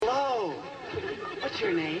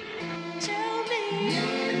your name? Tell me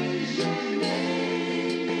your name.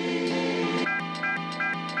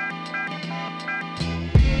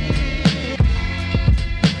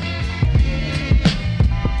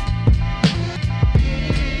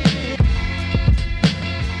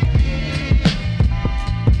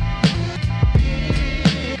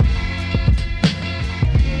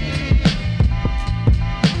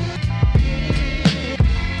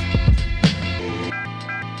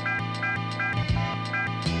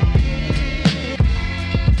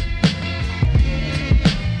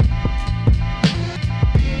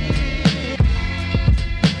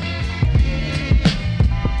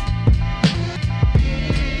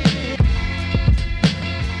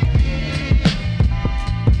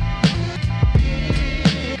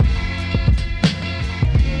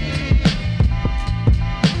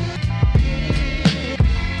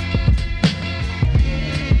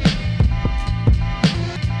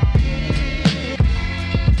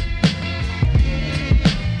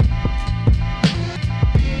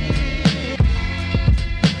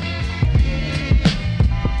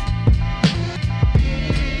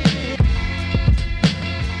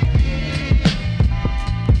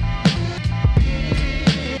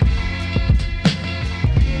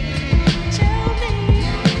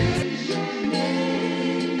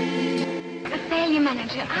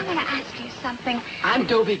 I'm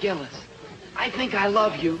Dobie Gillis. I think I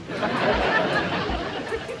love you.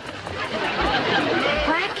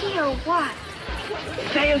 Blackie or what?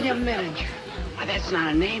 Thalia Manager. Well, that's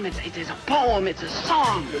not a name. It's a poem. It's a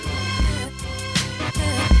song.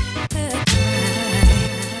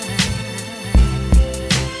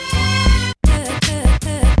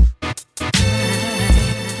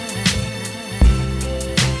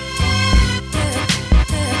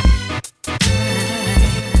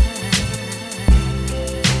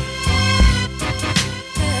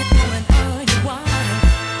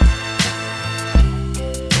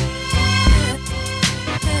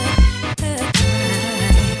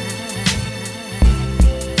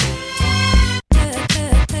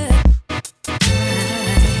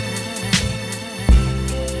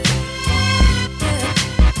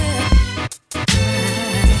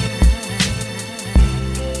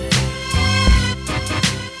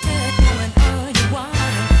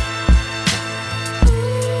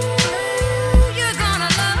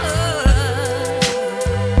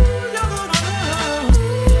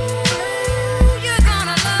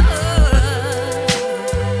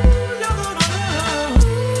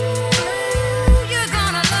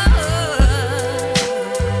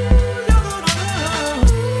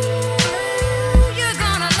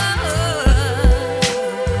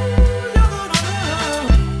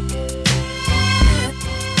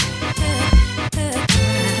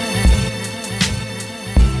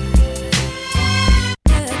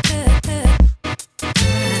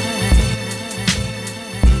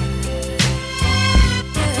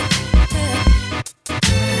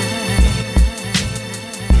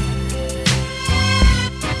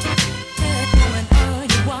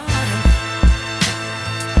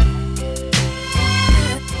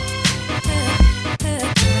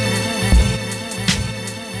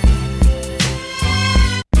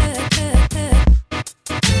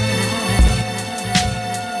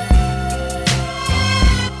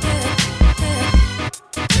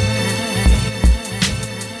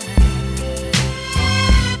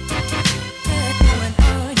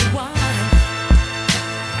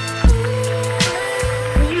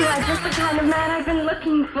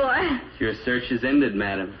 Your search is ended,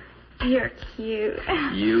 madam. You're cute.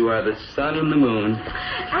 You are the sun and the moon.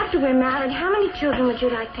 After we're married, how many children would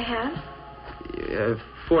you like to have?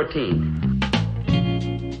 14.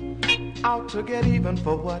 Out to get even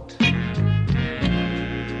for what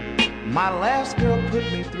my last girl put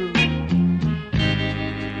me through.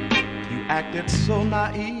 You acted so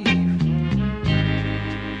naive.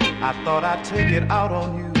 I thought I'd take it out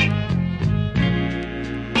on you.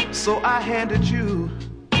 So I handed you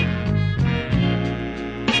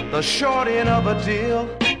the short end of a deal.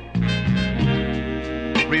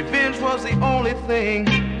 Revenge was the only thing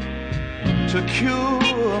to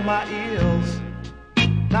cure my ills.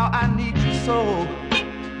 Now I need you so,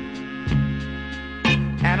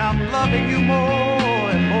 and I'm loving you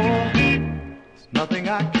more and more. There's nothing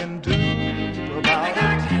I can do about it. Nothing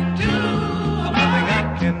I can do about it.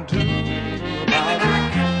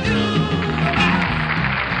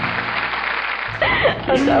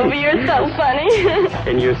 Oh, Toby, you're so funny.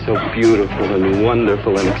 And you're so beautiful and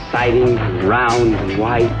wonderful and exciting and round and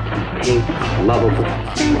white and pink and lovable.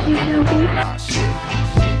 Thank you, Toby.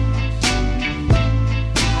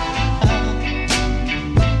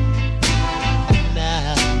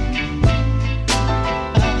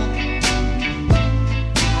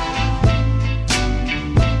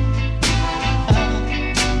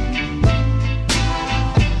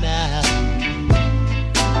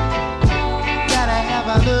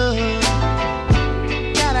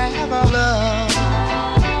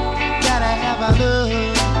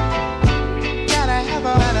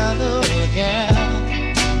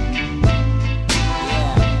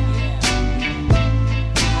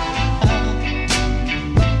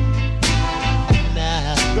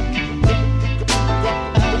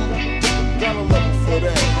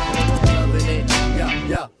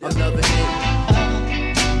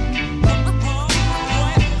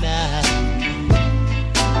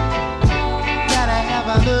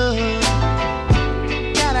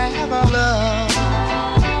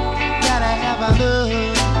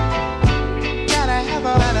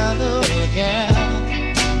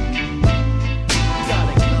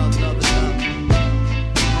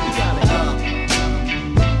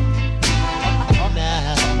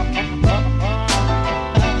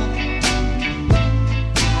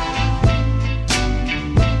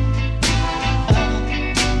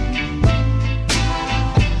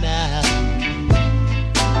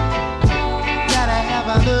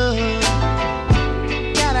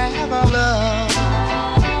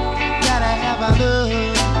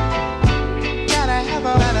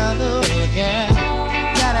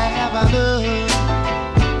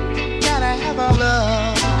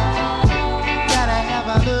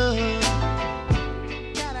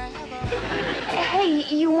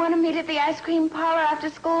 cream parlor after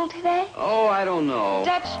school today? Oh, I don't know.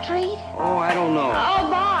 Dutch treat? Oh, I don't know. Oh,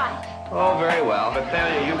 bye. Oh, very well.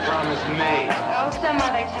 Bethelia, you promised me. Oh, some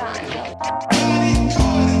other time.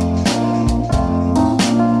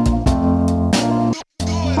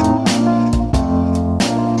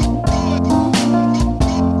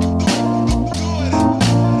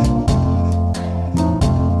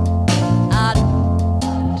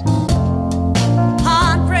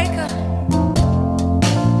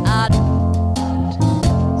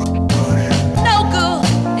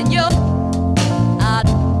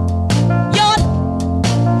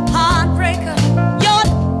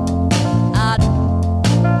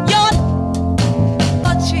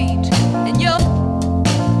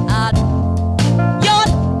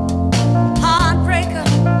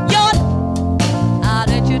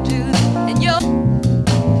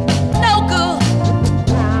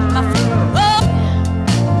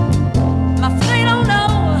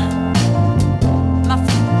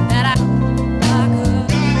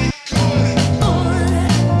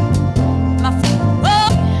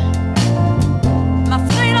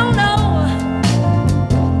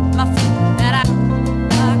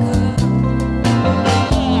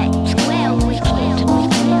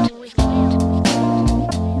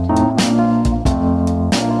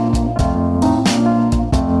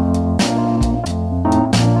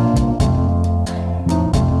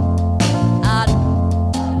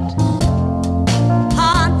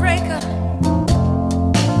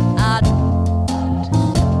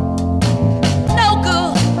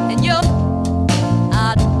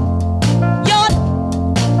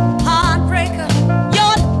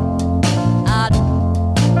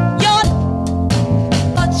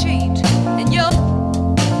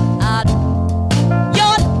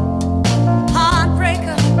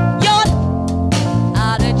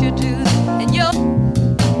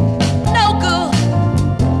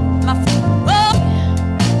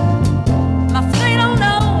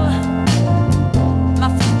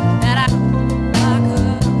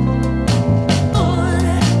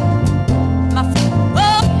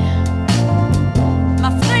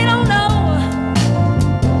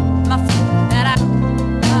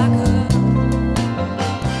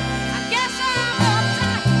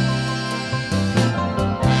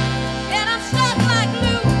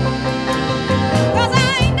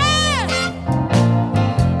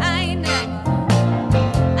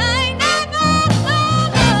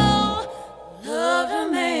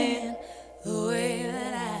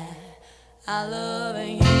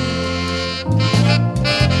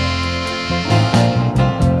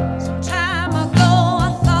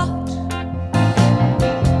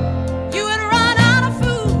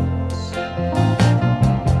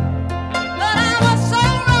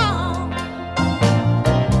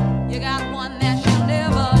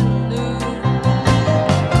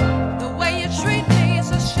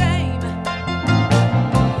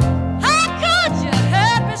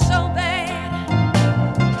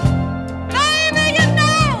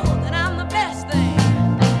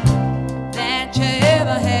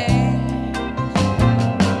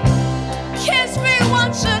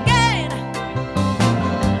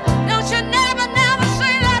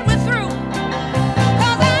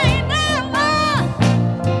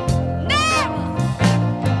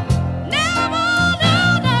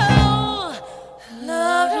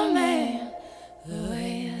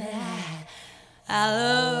 I love